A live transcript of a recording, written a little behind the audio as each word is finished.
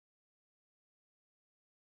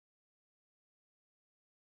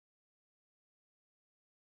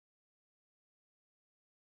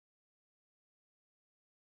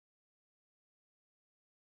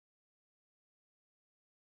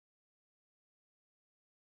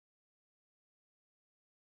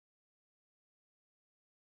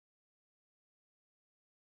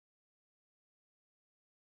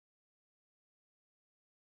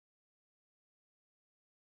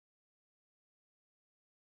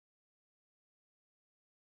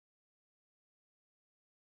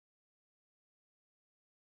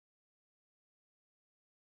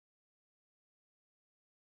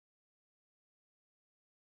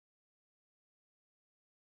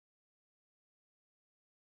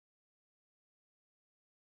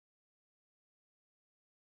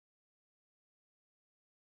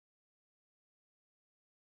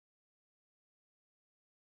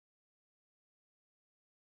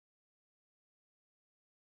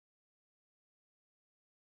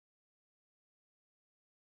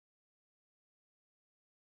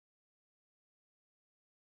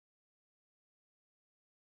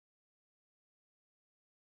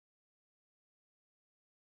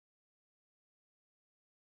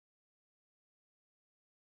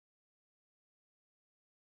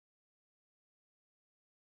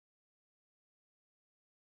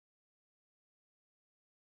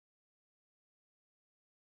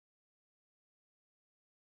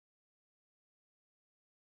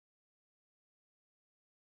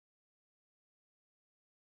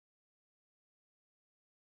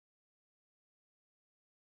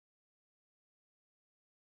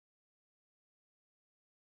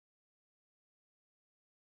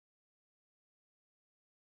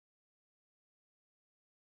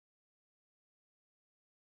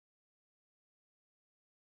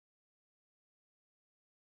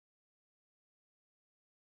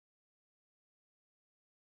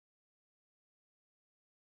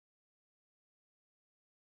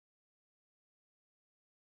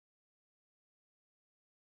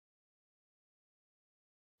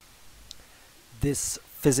This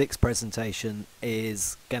physics presentation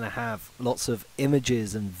is going to have lots of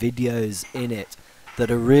images and videos in it that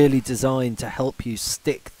are really designed to help you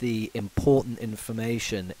stick the important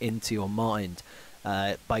information into your mind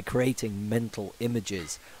by creating mental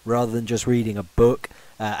images rather than just reading a book,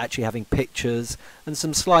 actually having pictures and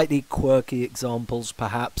some slightly quirky examples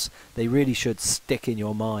perhaps. They really should stick in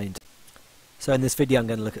your mind. So in this video I'm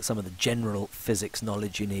going to look at some of the general physics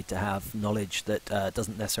knowledge you need to have, knowledge that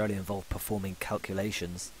doesn't necessarily involve performing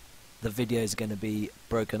calculations. The videos are going to be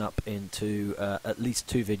broken up into at least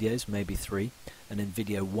 2 videos, maybe 3, and in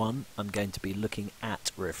video 1 I'm going to be looking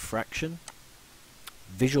at refraction,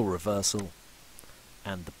 visual reversal,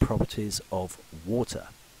 and the properties of water.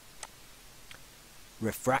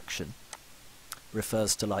 Refraction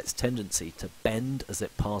refers to light's tendency to bend as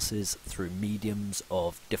it passes through mediums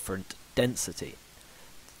of different density.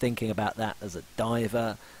 Thinking about that as a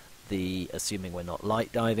diver, assuming we're not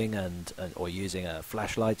light diving or using a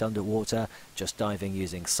flashlight underwater, just diving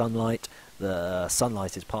using sunlight, the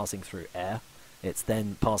sunlight is passing through air, it's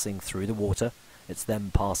then passing through the water, it's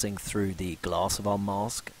then passing through the glass of our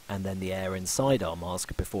mask and then the air inside our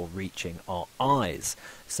mask before reaching our eyes.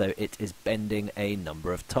 So it is bending a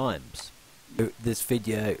number of times. This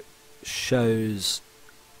video shows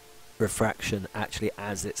refraction actually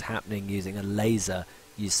as it's happening using a laser.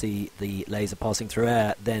 You see the laser passing through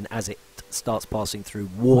air, then as it starts passing through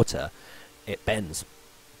water it bends,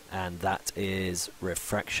 and that is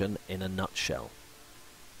refraction in a nutshell.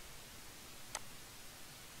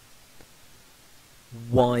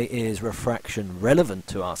 Why is refraction relevant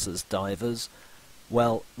to us as divers?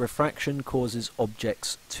 Well, refraction causes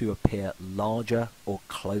objects to appear larger or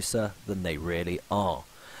closer than they really are.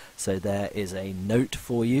 So there is a note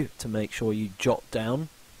for you to make sure you jot down.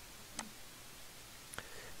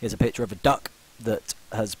 Here's a picture of a duck that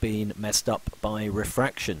has been messed up by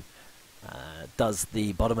refraction. Does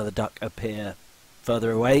the bottom of the duck appear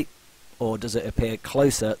further away, or does it appear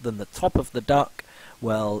closer than the top of the duck?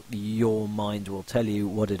 Well, your mind will tell you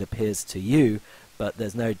what it appears to you, but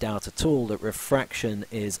there's no doubt at all that refraction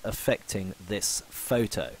is affecting this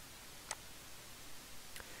photo.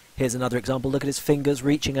 Here's another example. Look at his fingers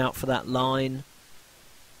reaching out for that line.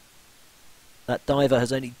 That diver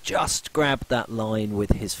has only just grabbed that line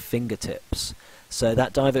with his fingertips. So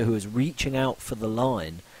that diver who was reaching out for the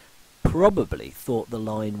line probably thought the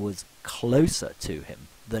line was closer to him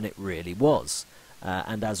than it really was.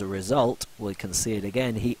 And as a result, we can see it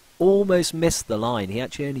again, he almost missed the line. He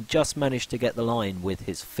actually only just managed to get the line with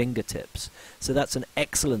his fingertips. So that's an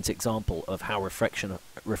excellent example of how refraction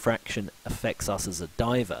affects us as a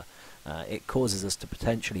diver. It causes us to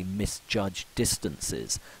potentially misjudge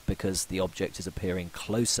distances because the object is appearing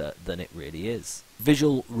closer than it really is.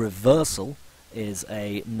 Visual reversal is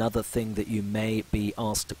another thing that you may be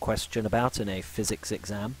asked a question about in a physics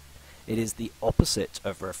exam. It is the opposite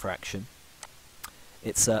of refraction.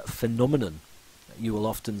 It's a phenomenon. You will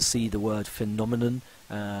often see the word phenomenon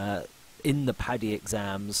in the PADI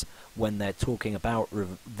exams when they're talking about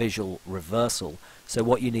visual reversal. So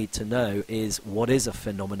what you need to know is what is a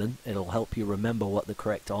phenomenon. It'll help you remember what the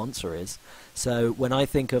correct answer is. So when I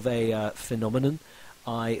think of a phenomenon,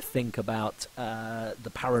 I think about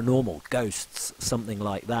the paranormal, ghosts, something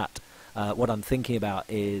like that. What I'm thinking about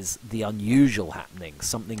is the unusual happening,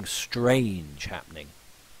 something strange happening.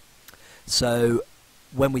 So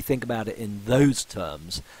when we think about it in those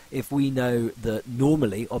terms, if we know that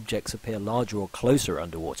normally objects appear larger or closer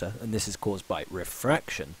underwater, and this is caused by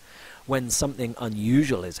refraction, when something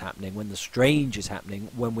unusual is happening, when the strange is happening,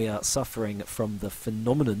 when we are suffering from the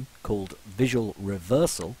phenomenon called visual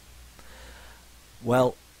reversal,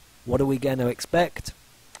 well, what are we going to expect?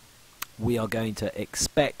 We are going to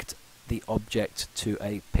expect the object to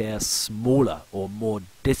appear smaller or more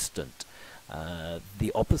distant,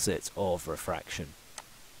 the opposite of refraction.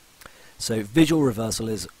 So visual reversal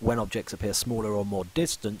is when objects appear smaller or more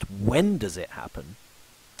distant. When does it happen?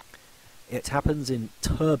 It happens in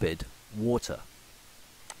turbid water.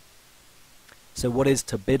 So what is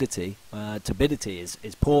turbidity? Turbidity is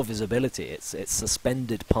poor visibility. It's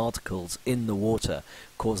suspended particles in the water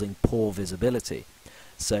causing poor visibility.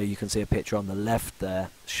 So you can see a picture on the left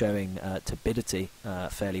there showing turbidity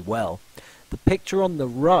fairly well. The picture on the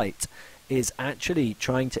right is actually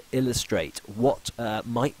trying to illustrate what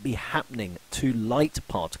might be happening to light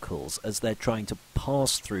particles as they're trying to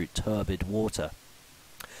pass through turbid water.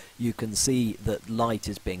 You can see that light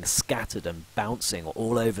is being scattered and bouncing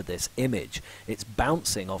all over this image. It's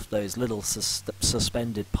bouncing off those little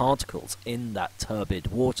suspended particles in that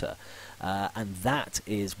turbid water, and that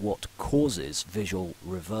is what causes visual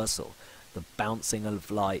reversal, the bouncing of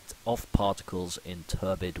light off particles in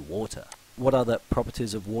turbid water. what other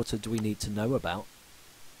properties of water do we need to know about?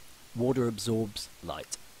 Water absorbs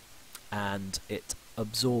light, and it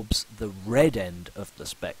absorbs the red end of the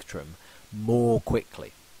spectrum more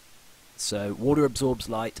quickly. So water absorbs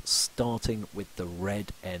light starting with the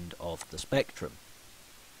red end of the spectrum.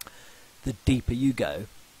 The deeper you go,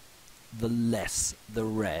 the less the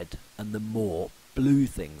red and the more blue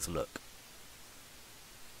things look.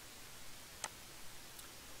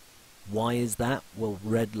 Why is that? Well,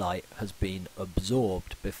 red light has been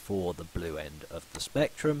absorbed before the blue end of the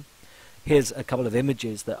spectrum. Here's a couple of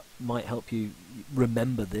images that might help you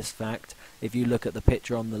remember this fact. If you look at the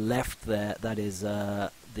picture on the left there, that is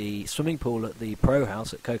the swimming pool at the Pro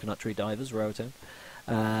House at Coconut Tree Divers, Roatan,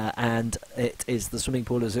 and it is the swimming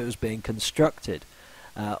pool as it was being constructed.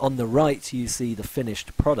 On the right you see the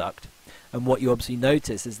finished product, and what you obviously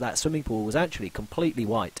notice is that swimming pool was actually completely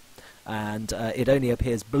white, and it only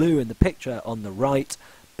appears blue in the picture on the right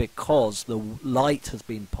because the light has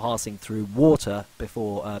been passing through water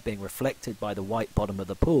before being reflected by the white bottom of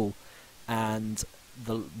the pool, and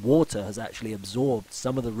the water has actually absorbed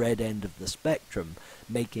some of the red end of the spectrum,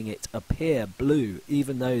 making it appear blue,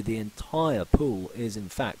 even though the entire pool is in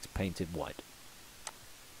fact painted white.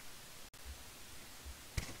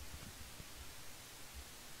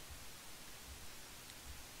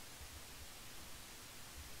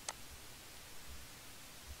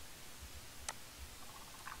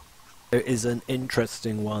 It is an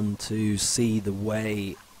interesting one to see the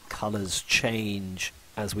way colours change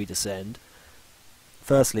as we descend.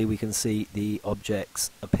 Firstly, we can see the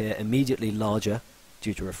objects appear immediately larger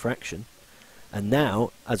due to refraction, and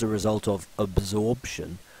now, as a result of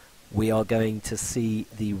absorption, we are going to see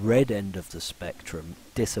the red end of the spectrum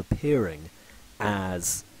disappearing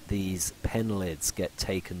as these pen lids get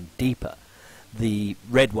taken deeper. The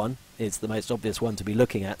red one is the most obvious one to be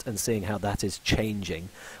looking at and seeing how that is changing.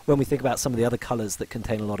 When we think about some of the other colours that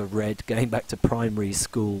contain a lot of red, going back to primary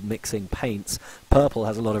school mixing paints, purple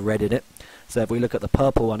has a lot of red in it. So if we look at the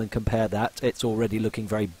purple one and compare that, it's already looking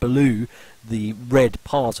very blue. The red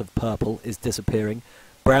part of purple is disappearing.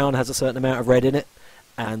 Brown has a certain amount of red in it,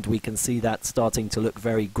 and we can see that starting to look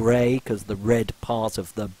very grey because the red part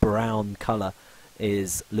of the brown colour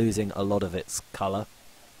is losing a lot of its colour.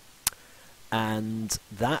 And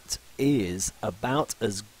that is about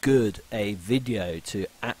as good a video to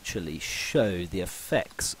actually show the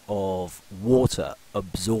effects of water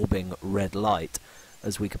absorbing red light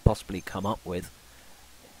as we could possibly come up with.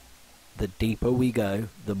 The deeper we go,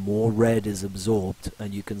 the more red is absorbed,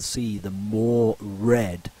 and you can see the more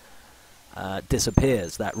red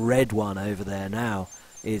disappears. That red one over there now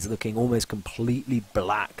is looking almost completely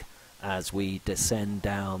black as we descend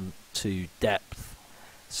down to depth.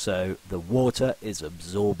 So the water is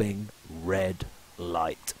absorbing red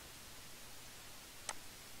light.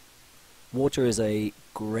 Water is a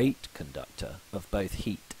great conductor of both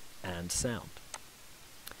heat and sound.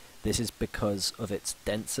 This is because of its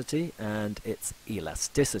density and its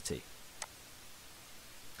elasticity.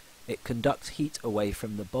 It conducts heat away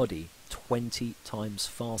from the body 20 times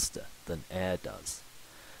faster than air does.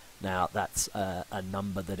 Now that's a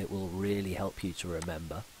number that it will really help you to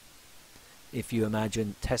remember. If you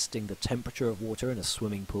imagine testing the temperature of water in a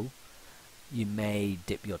swimming pool, you may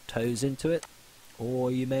dip your toes into it,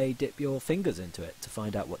 or you may dip your fingers into it to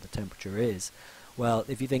find out what the temperature is. Well,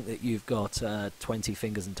 if you think that you've got 20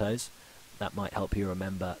 fingers and toes, that might help you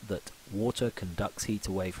remember that water conducts heat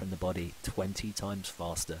away from the body 20 times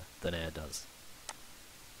faster than air does.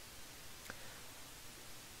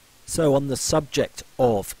 So on the subject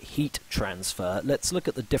of heat transfer, let's look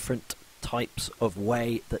at the different types of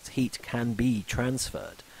way that heat can be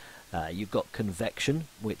transferred. You've got convection,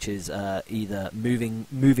 which is either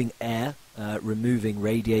moving air, removing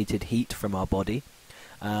radiated heat from our body,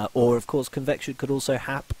 or of course convection could also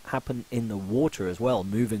happen in the water as well,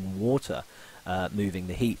 moving water, moving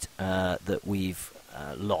the heat that we've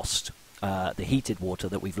lost, the heated water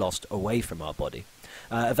that we've lost away from our body.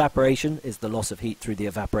 Evaporation is the loss of heat through the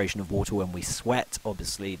evaporation of water when we sweat.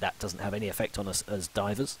 Obviously that doesn't have any effect on us as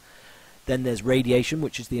divers. Then there's radiation,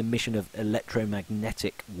 which is the emission of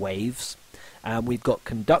electromagnetic waves. And we've got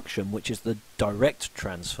conduction, which is the direct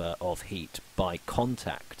transfer of heat by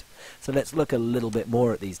contact. So let's look a little bit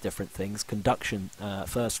more at these different things. Conduction,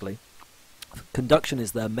 firstly. Conduction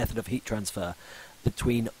is the method of heat transfer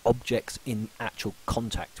between objects in actual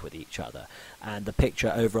contact with each other. And the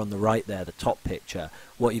picture over on the right there, the top picture,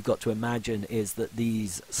 what you've got to imagine is that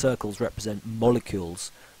these circles represent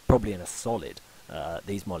molecules, probably in a solid,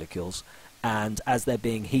 these molecules, and as they're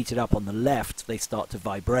being heated up on the left, left, they start to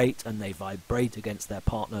vibrate, and they vibrate against their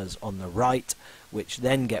partners on the right, which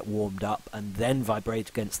then get warmed up and then vibrate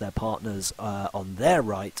against their partners on their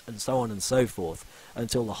right, and so on and so forth,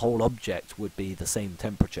 until the whole object would be the same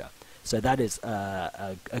temperature. So that is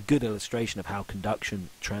a good illustration of how conduction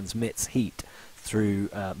transmits heat through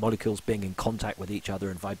molecules being in contact with each other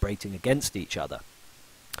and vibrating against each other.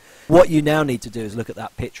 What you now need to do is look at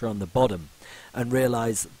that picture on the bottom and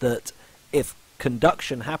realize that if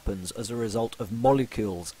conduction happens as a result of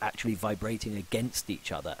molecules actually vibrating against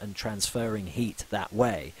each other and transferring heat that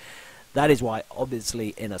way, that is why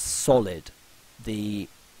obviously in a solid the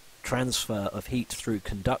transfer of heat through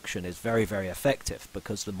conduction is very, very effective,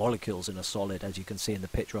 because the molecules in a solid, as you can see in the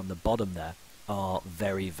picture on the bottom there, are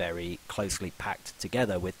very, very closely packed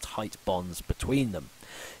together with tight bonds between them.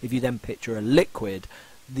 If you then picture a liquid,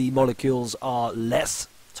 the molecules are less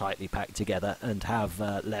tightly packed together and have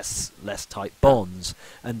less tight bonds,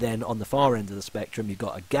 and then on the far end of the spectrum you've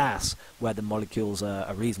got a gas where the molecules are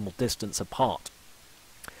a reasonable distance apart.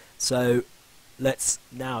 So let's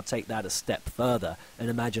now take that a step further and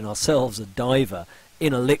imagine ourselves a diver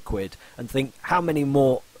in a liquid and think how many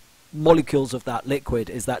more molecules of that liquid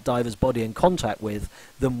is that diver's body in contact with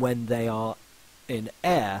than when they are in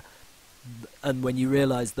air. And when you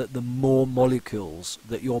realize that the more molecules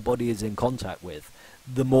that your body is in contact with,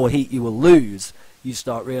 the more heat you will lose, you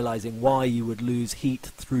start realizing why you would lose heat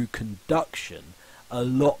through conduction a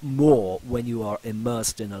lot more when you are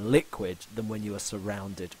immersed in a liquid than when you are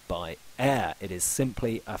surrounded by air. It is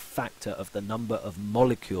simply a factor of the number of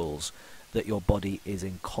molecules that your body is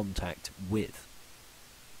in contact with.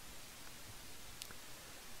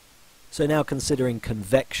 So now, considering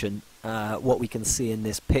convection, what we can see in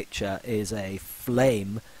this picture is a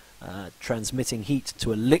flame transmitting heat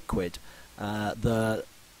to a liquid. The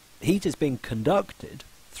heat is being conducted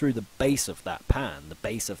through the base of that pan, the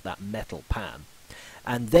base of that metal pan.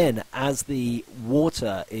 And then as the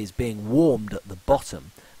water is being warmed at the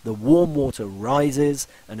bottom, the warm water rises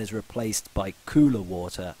and is replaced by cooler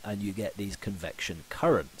water, and you get these convection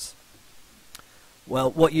currents. Well,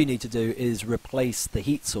 what you need to do is replace the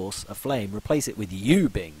heat source, a flame, replace it with you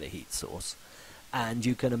being the heat source. And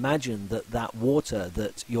you can imagine that that water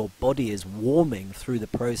that your body is warming through the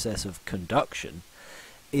process of conduction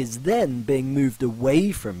is then being moved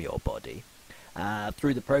away from your body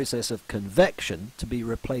through the process of convection to be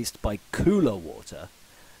replaced by cooler water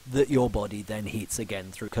that your body then heats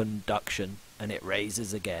again through conduction, and it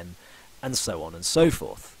raises again, and so on and so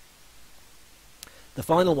forth. The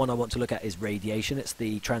final one I want to look at is radiation. It's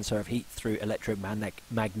the transfer of heat through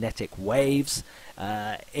electromagnetic waves.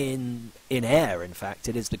 In air, in fact,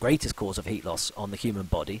 it is the greatest cause of heat loss on the human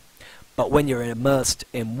body. But when you're immersed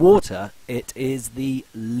in water, it is the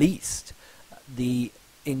least. The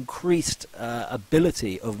increased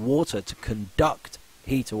ability of water to conduct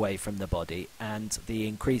heat away from the body and the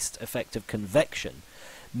increased effect of convection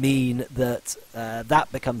mean that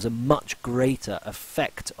that becomes a much greater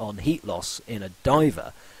effect on heat loss in a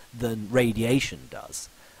diver than radiation does.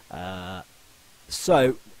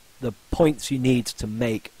 So the points you need to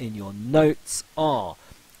make in your notes are: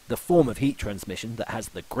 the form of heat transmission that has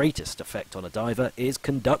the greatest effect on a diver is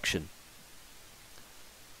conduction.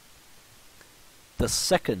 The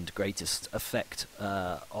second greatest effect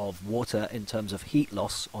of water in terms of heat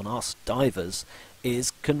loss on us divers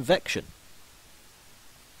is convection.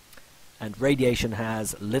 And radiation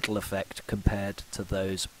has little effect compared to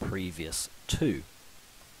those previous two.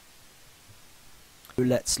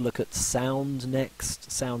 Let's look at sound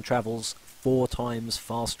next. Sound travels 4 times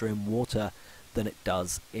faster in water than it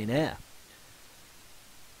does in air.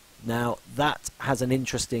 Now that has an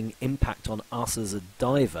interesting impact on us as a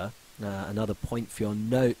diver. Another point for your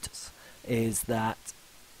notes is that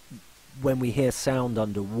when we hear sound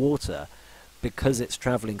underwater, because it's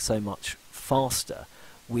travelling so much faster,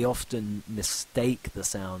 we often mistake the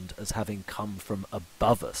sound as having come from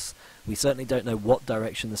above us. We certainly don't know what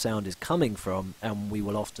direction the sound is coming from, and we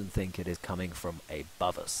will often think it is coming from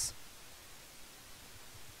above us.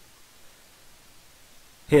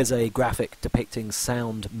 Here's a graphic depicting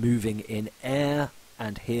sound moving in air,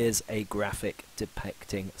 and here's a graphic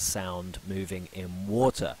depicting sound moving in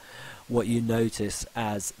water. What you notice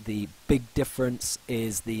as the big difference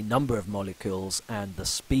is the number of molecules and the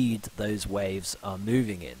speed those waves are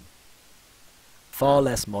moving in. Far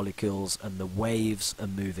less molecules and the waves are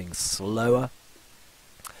moving slower.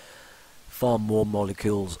 Far more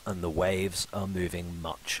molecules and the waves are moving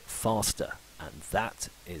much faster. And that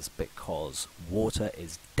is because water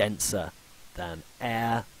is denser than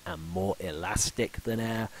air and more elastic than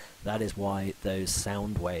air. That is why those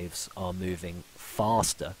sound waves are moving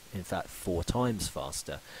faster, in fact 4 times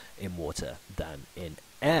faster in water than in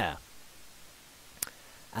air.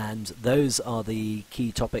 And those are the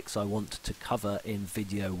key topics I want to cover in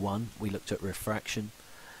video 1. We looked at refraction,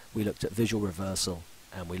 we looked at visual reversal,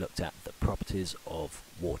 and we looked at the properties of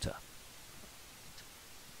water.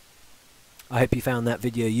 I hope you found that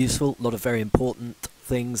video useful. A lot of very important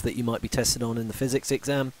things that you might be tested on in the physics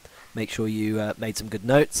exam. Make sure you made some good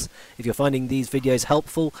notes. If you're finding these videos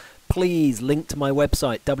helpful, please link to my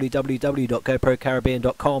website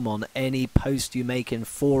www.goprocaribbean.com on any post you make in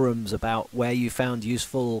forums about where you found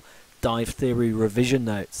useful dive theory revision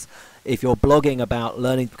notes. If you're blogging about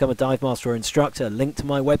learning to become a dive master or instructor, link to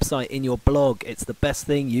my website in your blog. It's the best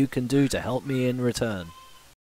thing you can do to help me in return.